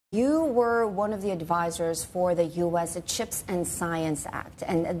You were one of the advisors for the U.S. CHIPS and Science Act,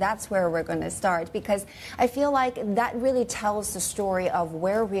 and that's where we're going to start, because I feel like that really tells the story of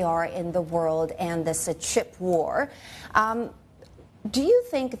where we are in the world and this chip war. Do you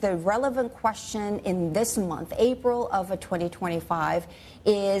think the relevant question in this month, April of 2025,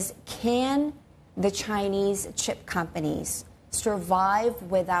 is can the Chinese chip companies survive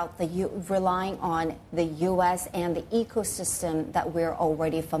without relying on the U.S. and the ecosystem that we're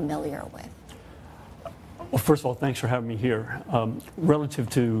already familiar with? Well, first of all, thanks for having me here. Relative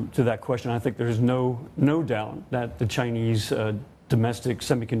to that question, I think there's no doubt that the Chinese domestic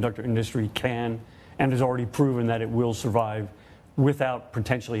semiconductor industry can and has already proven that it will survive without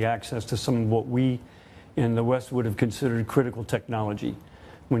potentially access to some of what we in the West would have considered critical technology.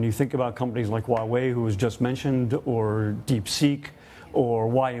 When you think about companies like Huawei, who was just mentioned, or DeepSeek, or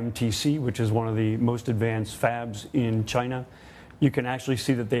YMTC, which is one of the most advanced fabs in China, you can actually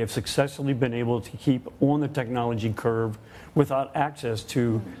see that they have successfully been able to keep on the technology curve without access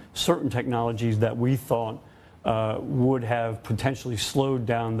to certain technologies that we thought would have potentially slowed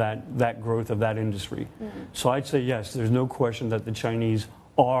down that growth of that industry. So I'd say yes, there's no question that the Chinese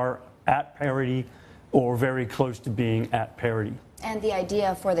are at parity or very close to being at parity. And the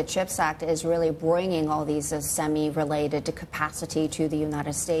idea for the CHIPS Act is really bringing all these semi-related capacity to the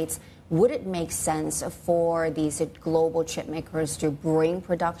United States. Would it make sense for these global chip makers to bring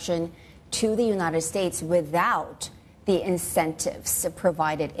production to the United States without the incentives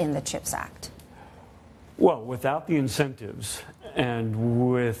provided in the CHIPS Act? Well, without the incentives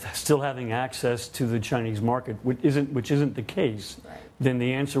and with still having access to the Chinese market, which isn't the case, right, then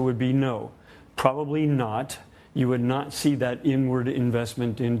the answer would be no. Probably not. You would not see that inward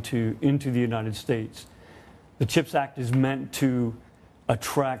investment into the United States. The CHIPS Act is meant to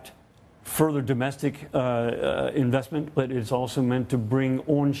attract further domestic investment, but it's also meant to bring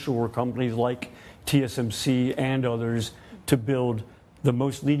onshore companies like TSMC and others to build the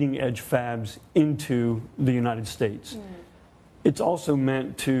most leading edge fabs into the United States. It's also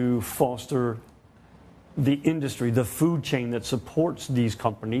meant to foster the industry, the food chain that supports these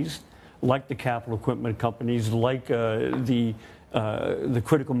companies, like the capital equipment companies, like the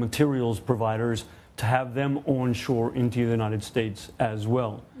critical materials providers, to have them onshore into the United States as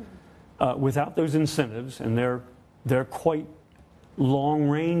well. Without those incentives, and they're quite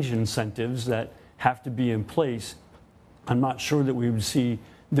long-range incentives that have to be in place, I'm not sure that we would see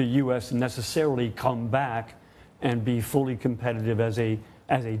the U.S. necessarily come back and be fully competitive as a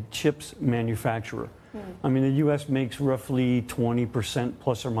chips manufacturer. I mean, the U.S. makes roughly 20%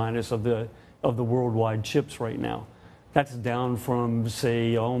 plus or minus of the worldwide chips right now. That's down from,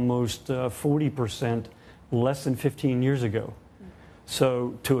 say, almost 40% less than 15 years ago.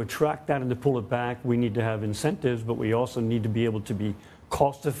 So to attract that and to pull it back, we need to have incentives, but we also need to be able to be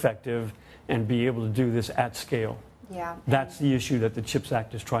cost effective and be able to do this at scale. Yeah. That's the issue that the CHIPS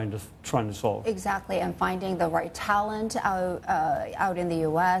Act is trying to solve. Exactly, and finding the right talent out in the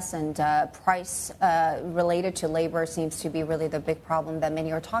U.S. and price related to labor seems to be really the big problem that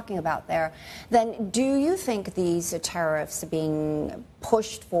many are talking about there. Then do you think these tariffs being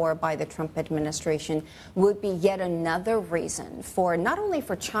pushed for by the Trump administration would be yet another reason for not only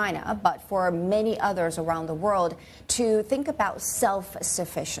for China, but for many others around the world to think about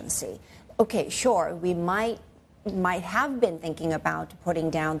self-sufficiency? Okay, sure, we might have been thinking about putting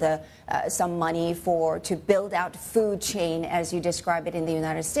down some money to build out food chain, as you describe it, in the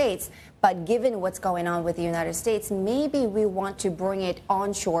United States. But given what's going on with the United States, maybe we want to bring it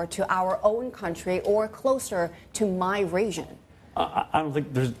onshore to our own country or closer to my region. I don't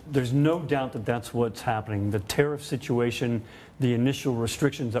think there's no doubt that that's what's happening. The tariff situation, the initial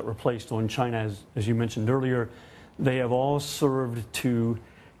restrictions that were placed on China, as you mentioned earlier, they have all served to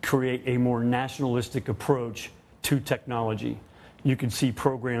create a more nationalistic approach to technology. You can see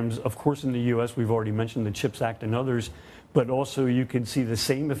programs, of course, in the U.S. We've already mentioned the CHIPS Act and others, but also you can see the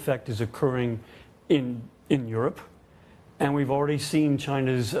same effect is occurring in Europe, and we've already seen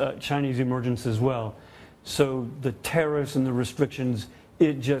Chinese emergence as well. So the tariffs and the restrictions,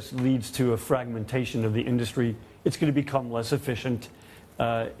 it just leads to a fragmentation of the industry. It's going to become less efficient.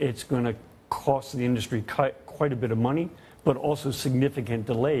 It's going to cost the industry quite a bit of money, but also significant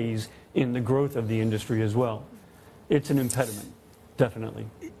delays in the growth of the industry as well. It's an impediment, definitely.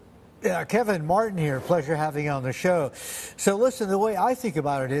 Yeah, Kevin Martin here. Pleasure having you on the show. So listen, the way I think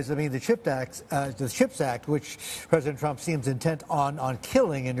about it is, I mean, the CHIPS Act, which President Trump seems intent on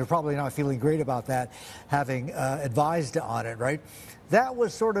killing, and you're probably not feeling great about that, having advised on it, right? That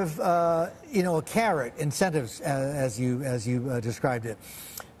was sort of, a carrot, incentives, as you described it.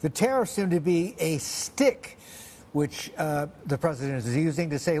 The tariffs seem to be a stick which the president is using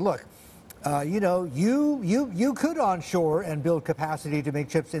to say, look, you could onshore and build capacity to make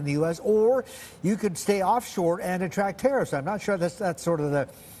chips in the U.S., or you could stay offshore and attract tariffs. I'm not sure that's sort of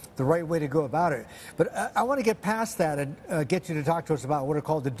the right way to go about it. But I want to get past that and get you to talk to us about what are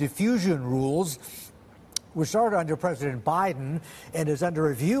called the diffusion rules, which started under President Biden and is under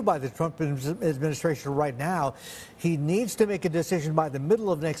review by the Trump administration right now. He needs to make a decision by the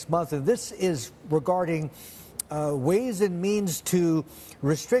middle of next month, and this is regarding ways and means to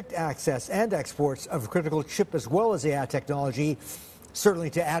restrict access and exports of critical chip as well as AI technology, certainly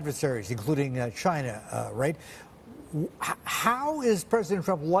to adversaries, including China, right? How is President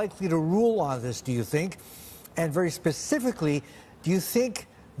Trump likely to rule on this, do you think? And very specifically, do you think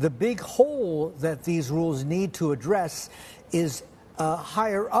the big hole that these rules need to address is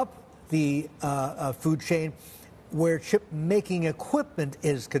higher up the food chain where chip making equipment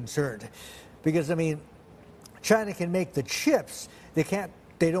is concerned? Because, I mean, China can make the chips.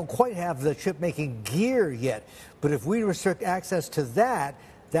 They don't quite have the chip making gear yet. But if we restrict access to that,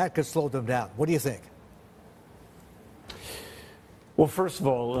 that could slow them down. What do you think? Well, first of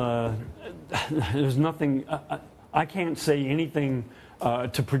all, there's nothing, I can't say anything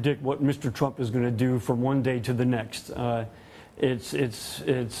to predict what Mr. Trump is going to do from one day to the next. It's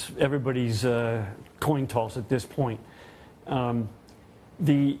everybody's coin toss at this point.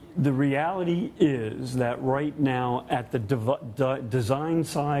 The reality is that right now at the design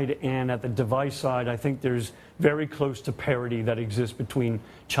side and at the device side, I think there's very close to parity that exists between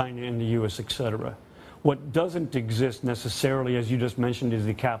China and the U.S., et cetera. What doesn't exist necessarily, as you just mentioned, is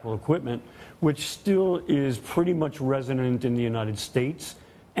the capital equipment, which still is pretty much resonant in the United States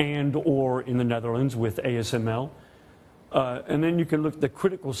and or in the Netherlands with ASML. And then you can look at the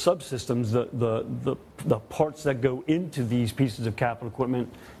critical subsystems, the parts that go into these pieces of capital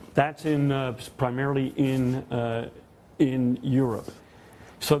equipment. That's primarily in Europe.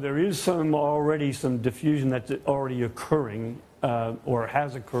 So there is already some diffusion that's already occurring or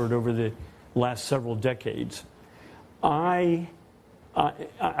has occurred over the last several decades. I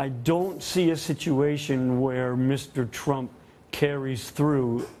don't see a situation where Mr. Trump carries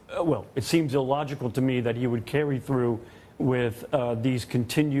through. Well, it seems illogical to me that he would carry through with these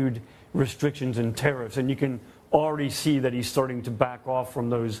continued restrictions and tariffs, and you can already see that he's starting to back off from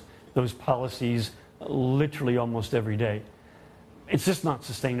those policies literally almost every day. It's just not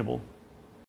sustainable.